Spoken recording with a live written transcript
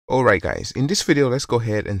Alright guys, in this video let's go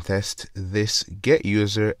ahead and test this get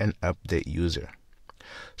user and update user.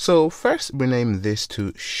 So first rename this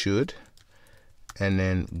to should and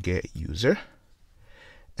then get user.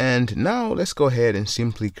 And now let's go ahead and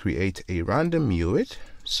simply create a random UID.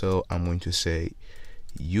 So I'm going to say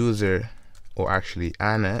user, or actually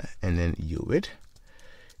Anna, and then UID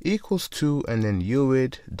equals to, and then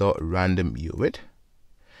UID dot random UID.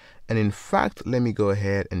 And in fact, let me go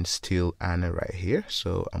ahead and steal Anna right here.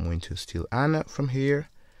 So I'm going to steal Anna from here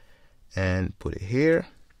and put it here.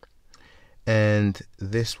 And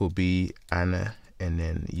this will be Anna and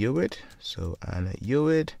then UID. So Anna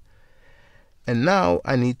UID. And now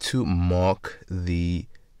I need to mock the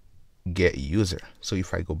get user. So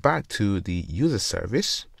if I go back to the user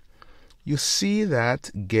service, you see that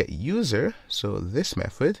get user, so this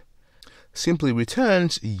method, simply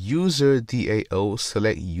returns user DAO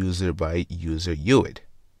select user by user UID.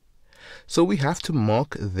 So we have to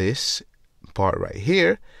mock this part right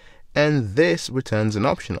here, and this returns an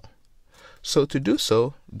optional. So to do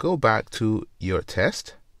so, go back to your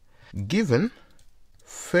test, given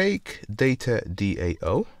fake data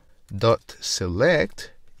DAO dot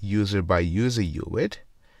select user by user UID,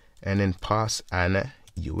 and then pass Anna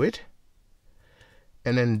UID,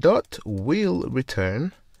 and then dot will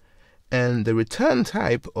return. And the return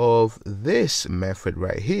type of this method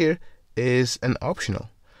right here is an optional.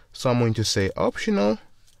 So I'm going to say optional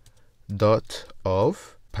dot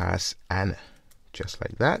of pass Anna, just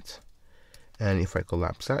like that. And if I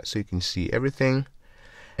collapse that so you can see everything.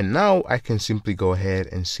 And now I can simply go ahead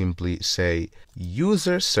and simply say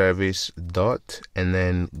user service dot and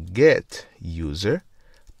then get user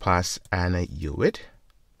pass Anna UID.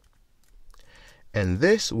 And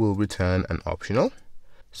this will return an optional.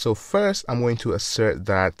 So first I'm going to assert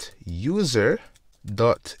that user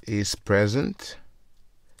dot is present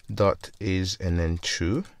dot is and then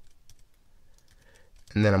true,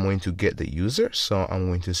 and then I'm going to get the user. So I'm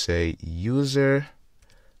going to say user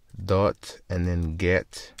dot and then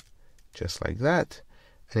get, just like that.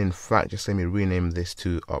 And in fact, just let me rename this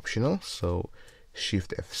to optional. So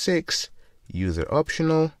shift F6 user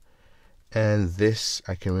optional, and this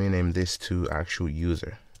I can rename this to actual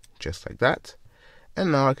user, just like that.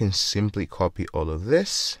 And now I can simply copy all of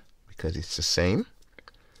this because it's the same,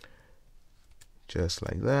 just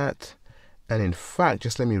like that. And in fact,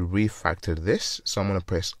 just let me refactor this. So I'm going to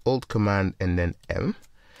press Alt Command and then M.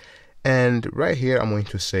 And right here, I'm going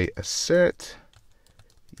to say assert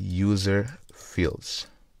user fields.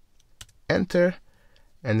 Enter,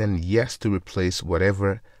 and then yes to replace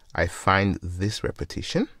whatever I find this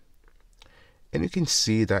repetition. And you can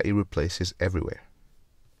see that it replaces everywhere.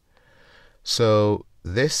 So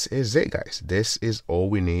this is it, guys. This is all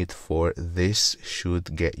we need for this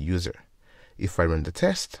should get user. If I run the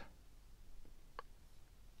test,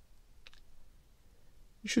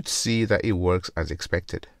 you should see that it works as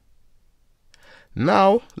expected.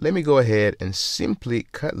 Now let me go ahead and simply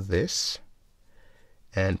cut this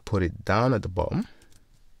and put it down at the bottom.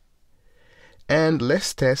 And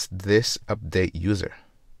let's test this update user.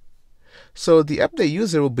 So the update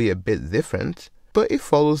user will be a bit different, but it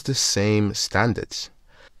follows the same standards.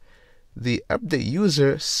 The update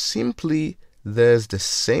user simply does the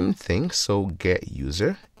same thing. So get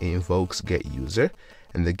user, it invokes get user,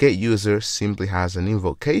 and the get user simply has an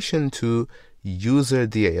invocation to user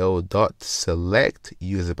DAO dot select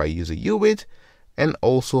user by user UID, and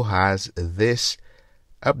also has this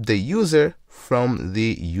update user from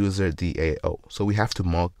the user DAO. So we have to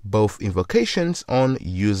mock both invocations on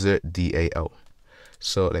user DAO.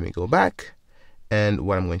 So let me go back. And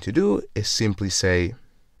what I'm going to do is simply say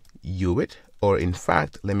UID, or in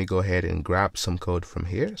fact, let me go ahead and grab some code from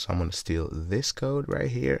here. So I'm going to steal this code right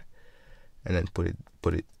here, and then put it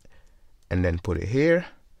here.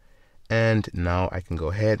 And now I can go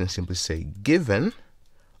ahead and simply say given,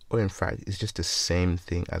 or in fact, it's just the same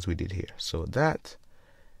thing as we did here. So that,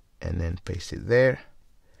 and then paste it there.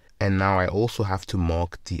 And now I also have to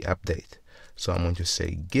mock the update. So I'm going to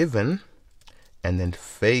say given, and then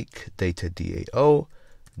fake data DAO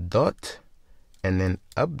dot and then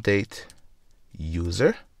update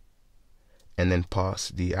user, and then pass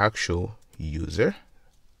the actual user,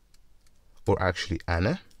 or actually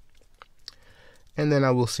Anna. And then I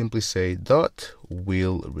will simply say dot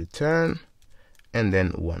will return and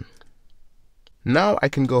then 1. Now I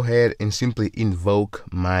can go ahead and simply invoke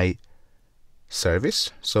my service.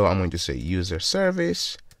 So I'm going to say user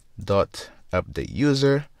service dot update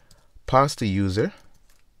user, pass the user,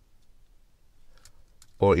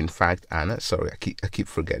 or in fact Anna. Sorry, I keep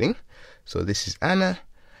forgetting. So this is Anna,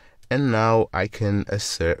 and now I can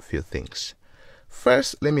assert a few things.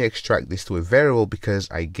 First, let me extract this to a variable because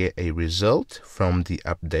I get a result from the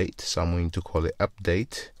update. So I'm going to call it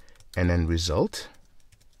update and then result.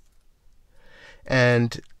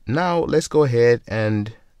 And now let's go ahead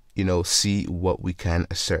and, see what we can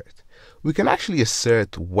assert. We can actually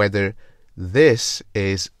assert whether this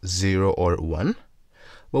is 0 or 1,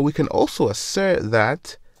 but we can also assert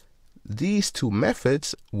that these two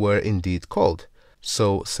methods were indeed called.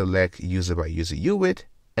 So select user by user UID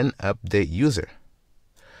and update user.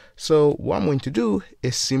 So what I'm going to do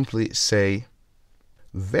is simply say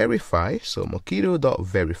verify, so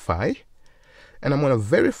mockito.verify, and I'm going to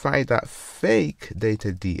verify that fake data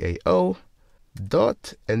DAO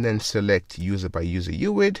dot and then select user by user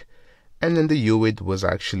UID, and then the UID was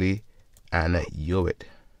actually Anna UID,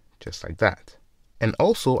 just like that. And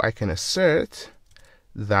also I can assert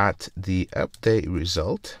that the update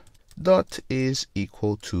result dot is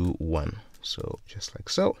equal to 1, so just like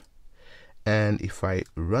so. And if I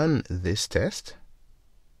run this test,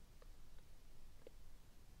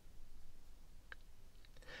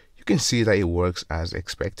 you can see that it works as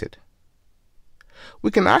expected. We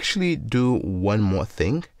can actually do one more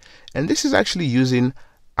thing, and this is actually using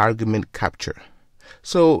argument capture.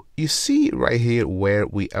 So you see right here where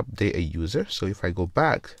we update a user. So if I go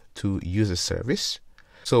back to user service,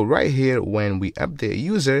 so right here when we update a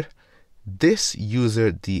user, this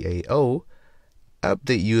user DAO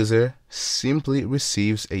update user simply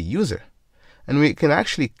receives a user, and we can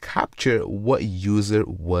actually capture what user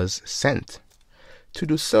was sent. To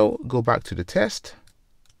do so, go back to the test,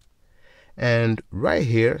 and right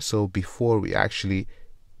here, so before we actually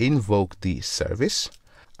invoke the service,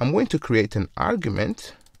 I'm going to create an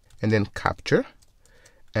argument and then capture,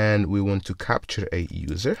 and we want to capture a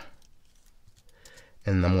user,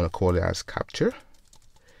 and I'm going to call it as capture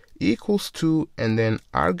equals to, and then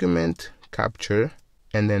argument capture,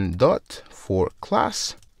 and then dot for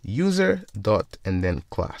class user dot and then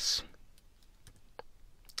class.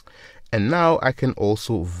 And now I can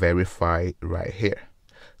also verify right here.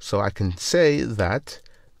 So I can say that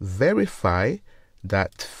verify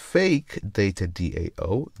that fake data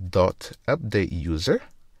DAO dot update user,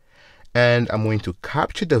 and I'm going to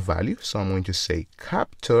capture the value. So I'm going to say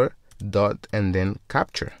capture dot and then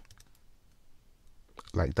capture,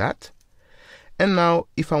 like that. And now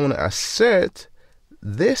if I want to assert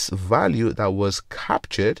this value that was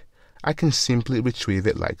captured, I can simply retrieve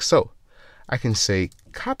it like so. I can say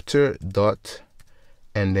capture dot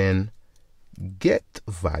and then get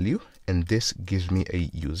value, and this gives me a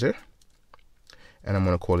user, and I'm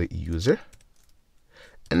going to call it user.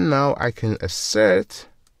 And now I can assert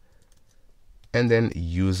and then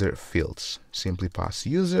user fields, simply pass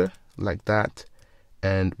user like that,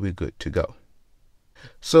 and we're good to go.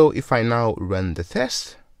 So if I now run the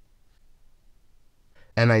test,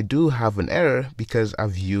 and I do have an error because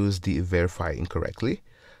I've used the verify incorrectly.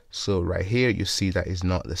 So right here you see that is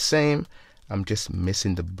not the same. I'm just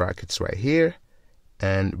missing the brackets right here,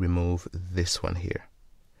 and remove this one here.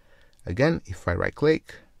 Again, if I right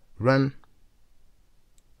click, run,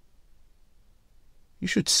 you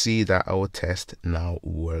should see that our test now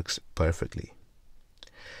works perfectly.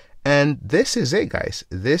 And this is it, guys.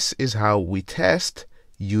 This is how we test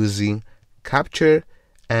using capture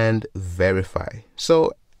and verify.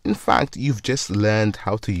 So in fact, you've just learned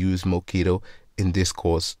how to use Mockito in this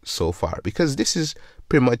course so far, because this is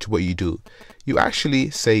pretty much what you do. You actually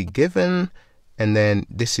say given, and then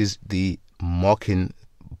this is the mocking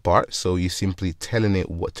part, so you're simply telling it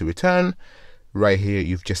what to return. Right here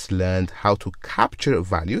you've just learned how to capture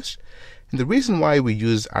values, and the reason why we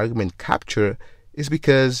use argument capture is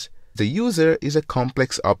because the user is a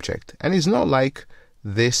complex object, and it's not like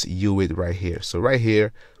this UID right here. So right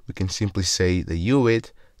here we can simply say the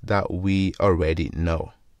UID that we already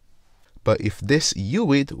know. But if this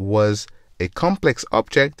UID was a complex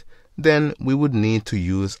object, then we would need to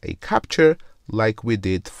use a capture like we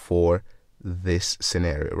did for this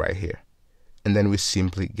scenario right here. And then we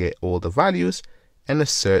simply get all the values and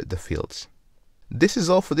assert the fields. This is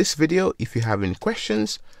all for this video. If you have any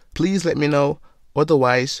questions, please let me know.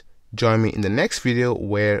 Otherwise, join me in the next video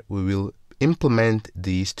where we will implement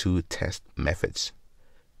these two test methods.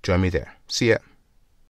 Join me there. See ya.